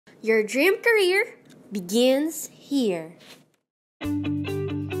Your dream career begins here.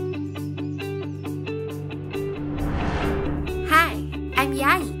 Hi, I'm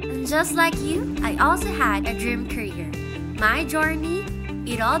Yai, and just like you, I also had a dream career. My journey,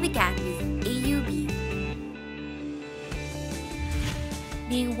 it all began with AUB.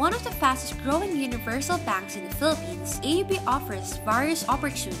 Being one of the fastest growing universal banks in the Philippines, AUB offers various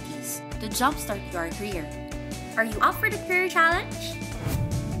opportunities to jumpstart your career. Are you up for the career challenge?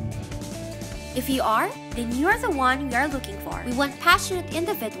 If you are, then you are the one we are looking for. We want passionate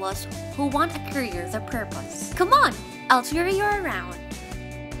individuals who want a career with a purpose. Come on, I'll tour you around.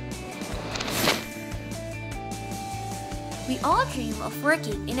 We all dream of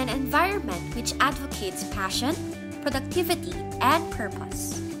working in an environment which advocates passion, productivity, and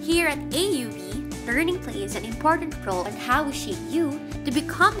purpose. Here at AUB, learning plays an important role in how we shape you to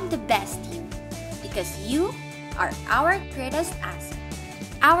become the best you. Because you are our greatest asset.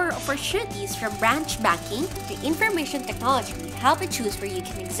 Our opportunities from branch banking to information technology help you choose where you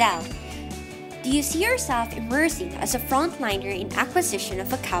can excel. Do you see yourself immersing as a frontliner in acquisition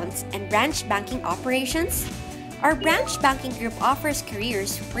of accounts and branch banking operations? Our branch banking group offers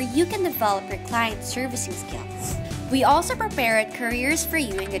careers where you can develop your client servicing skills. We also prepared careers for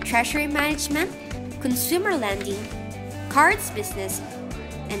you in the treasury management, consumer lending, cards business,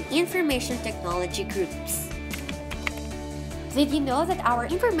 and information technology groups. Did you know that our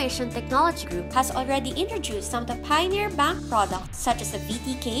information technology group has already introduced some of the pioneer bank products such as the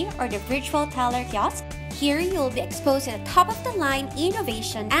VTK or the virtual teller kiosk? Here, you will be exposed to the top-of-the-line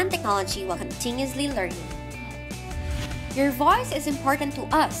innovation and technology while continuously learning. Your voice is important to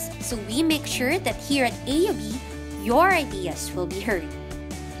us, so we make sure that here at AUB, your ideas will be heard.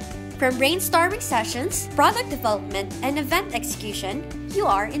 From brainstorming sessions, product development, and event execution, you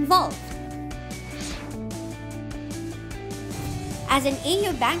are involved. As an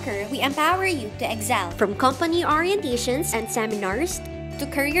AU banker, we empower you to excel from company orientations and seminars to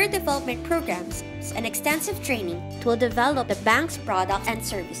career development programs and extensive training to develop the bank's products and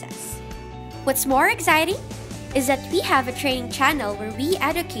services. What's more exciting is that we have a training channel where we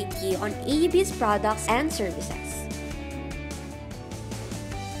educate you on AUB's products and services.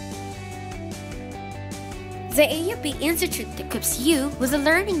 The AUB Institute equips you with the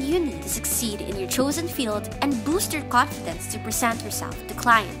learning you need to succeed in your chosen field and boost your confidence to present yourself to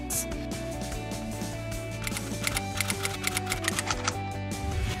clients.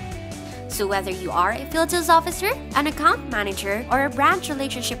 So whether you are a field sales officer, an account manager, or a branch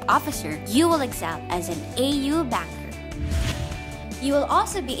relationship officer, you will excel as an AU banker. You will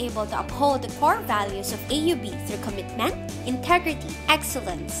also be able to uphold the core values of AUB through commitment, integrity,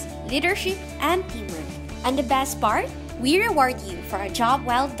 excellence, leadership, and teamwork. And the best part, we reward you for a job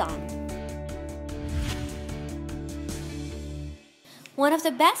well done. One of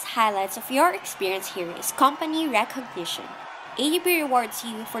the best highlights of your experience here is company recognition. AUB rewards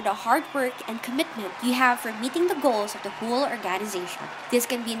you for the hard work and commitment you have for meeting the goals of the whole organization. This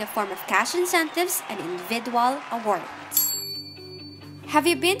can be in the form of cash incentives and individual awards. Have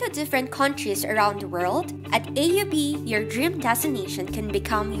you been to different countries around the world? At AUB, your dream destination can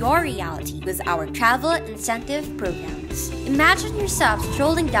become your reality with our travel incentive programs. Imagine yourself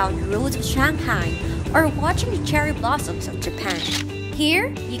strolling down the roads of Shanghai or watching the cherry blossoms of Japan. Here,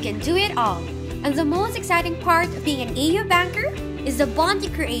 you can do it all. And the most exciting part of being an AU banker is the bond you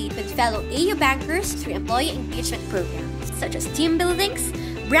create with fellow AU bankers through employee engagement programs such as team buildings,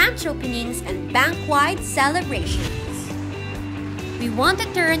 branch openings, and bank-wide celebrations. We want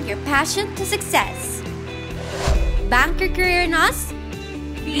to turn your passion to success. Bank your career in us.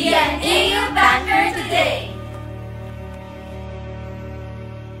 Be an AU banker today!